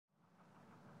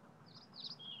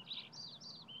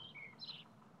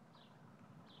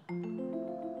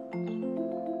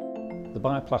The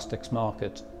bioplastics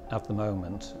market at the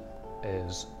moment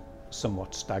is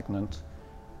somewhat stagnant.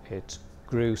 It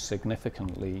grew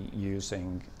significantly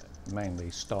using mainly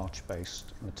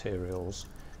starch-based materials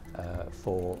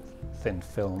for thin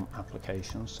film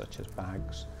applications such as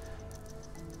bags.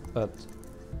 But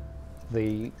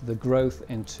the growth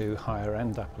into higher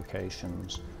end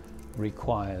applications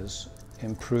requires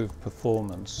improved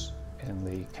performance in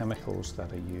the chemicals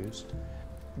that are used.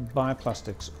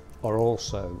 Bioplastics are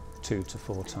also 2 to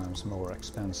 4 times more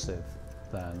expensive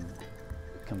than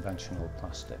conventional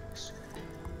plastics.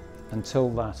 Until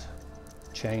that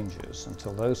changes,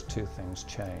 until those two things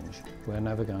change, we're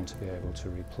never going to be able to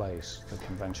replace the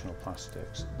conventional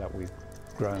plastics that we've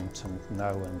grown to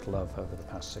know and love over the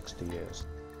past 60 years.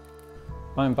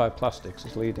 Biome Bioplastics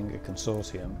is leading a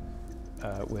consortium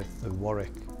with the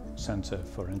Warwick Centre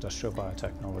for Industrial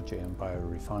Biotechnology and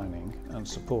Biorefining, and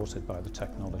supported by the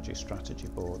Technology Strategy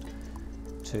Board,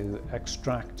 to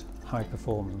extract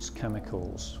high-performance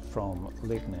chemicals from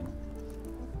lignin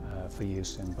for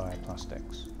use in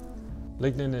bioplastics.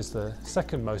 Lignin is the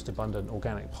second most abundant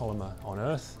organic polymer on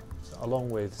Earth. Along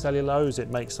with cellulose, it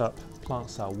makes up plant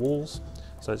cell walls.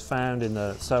 So it's found in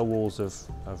the cell walls of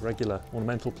regular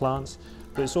ornamental plants,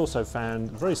 but it's also found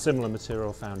very similar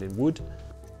material found in wood.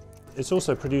 It's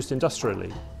also produced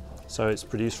industrially. So it's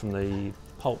produced from the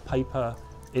pulp paper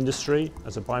industry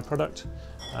as a byproduct,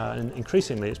 and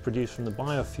increasingly it's produced from the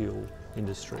biofuel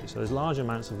industry. So there's large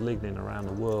amounts of lignin around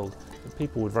the world that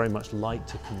people would very much like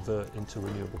to convert into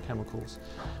renewable chemicals.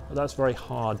 But that's very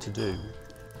hard to do.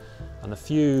 And the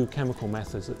few chemical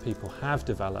methods that people have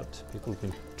developed, people have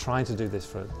been trying to do this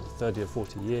for 30 or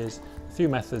 40 years, the few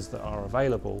methods that are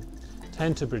available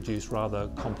tend to produce rather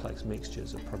complex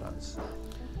mixtures of products.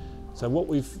 So what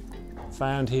we've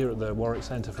found here at the Warwick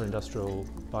Centre for Industrial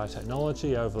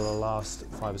Biotechnology over the last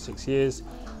 5 or 6 years,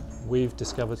 we've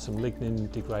discovered some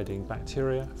lignin degrading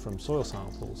bacteria from soil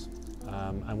samples,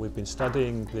 and we've been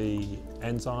studying the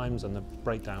enzymes and the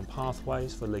breakdown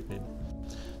pathways for lignin.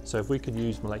 So if we could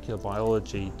use molecular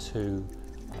biology to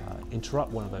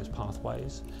interrupt one of those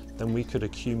pathways, then we could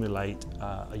accumulate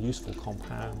a useful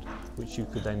compound which you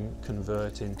could then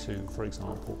convert into, for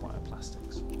example,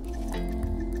 bioplastics.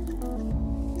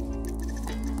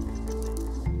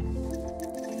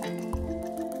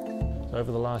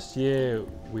 Over the last year,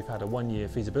 we've had a 1-year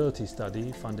feasibility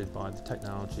study funded by the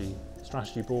Technology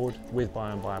Strategy Board with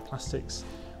Biome Bioplastics,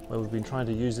 where we've been trying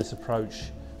to use this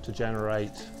approach to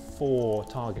generate 4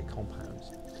 target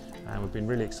compounds. And we've been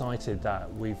really excited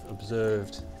that we've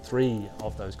observed 3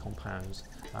 of those compounds,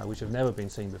 which have never been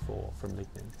seen before from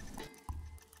lignin.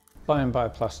 Biome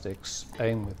Bioplastics'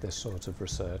 aim with this sort of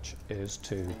research is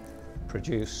to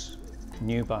produce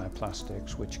new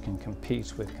bioplastics which can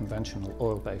compete with conventional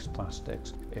oil-based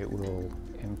plastics. It will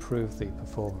improve the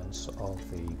performance of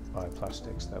the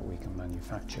bioplastics that we can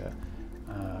manufacture,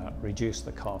 reduce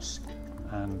the cost,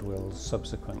 and will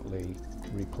subsequently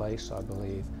replace, I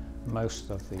believe, most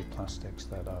of the plastics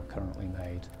that are currently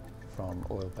made from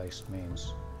oil-based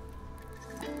means.